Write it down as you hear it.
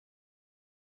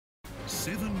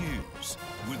7 News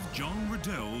with John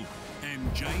Riddell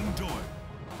and Jane Doyle.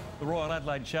 The Royal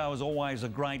Adelaide Show is always a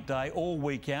great day all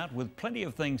week out, with plenty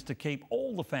of things to keep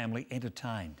all the family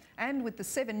entertained. And with the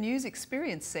 7 News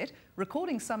experience set,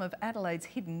 recording some of Adelaide's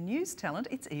hidden news talent,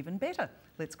 it's even better.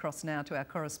 Let's cross now to our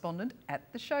correspondent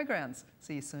at the showgrounds.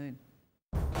 See you soon.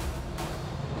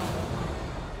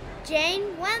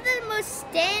 Jane, one of the most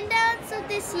standouts of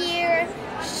this year's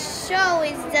show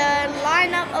is the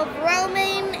lineup of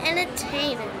Roman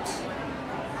entertainment.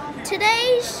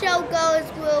 Today's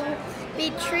showgoers will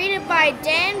be treated by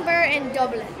Dan Burr in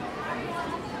Dublin.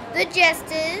 The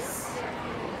Jesters,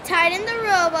 Caedyn the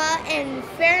Robot, and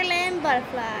Fairyland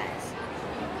Butterflies.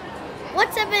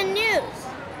 What's up in news?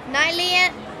 Nightly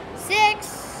at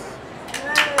 6.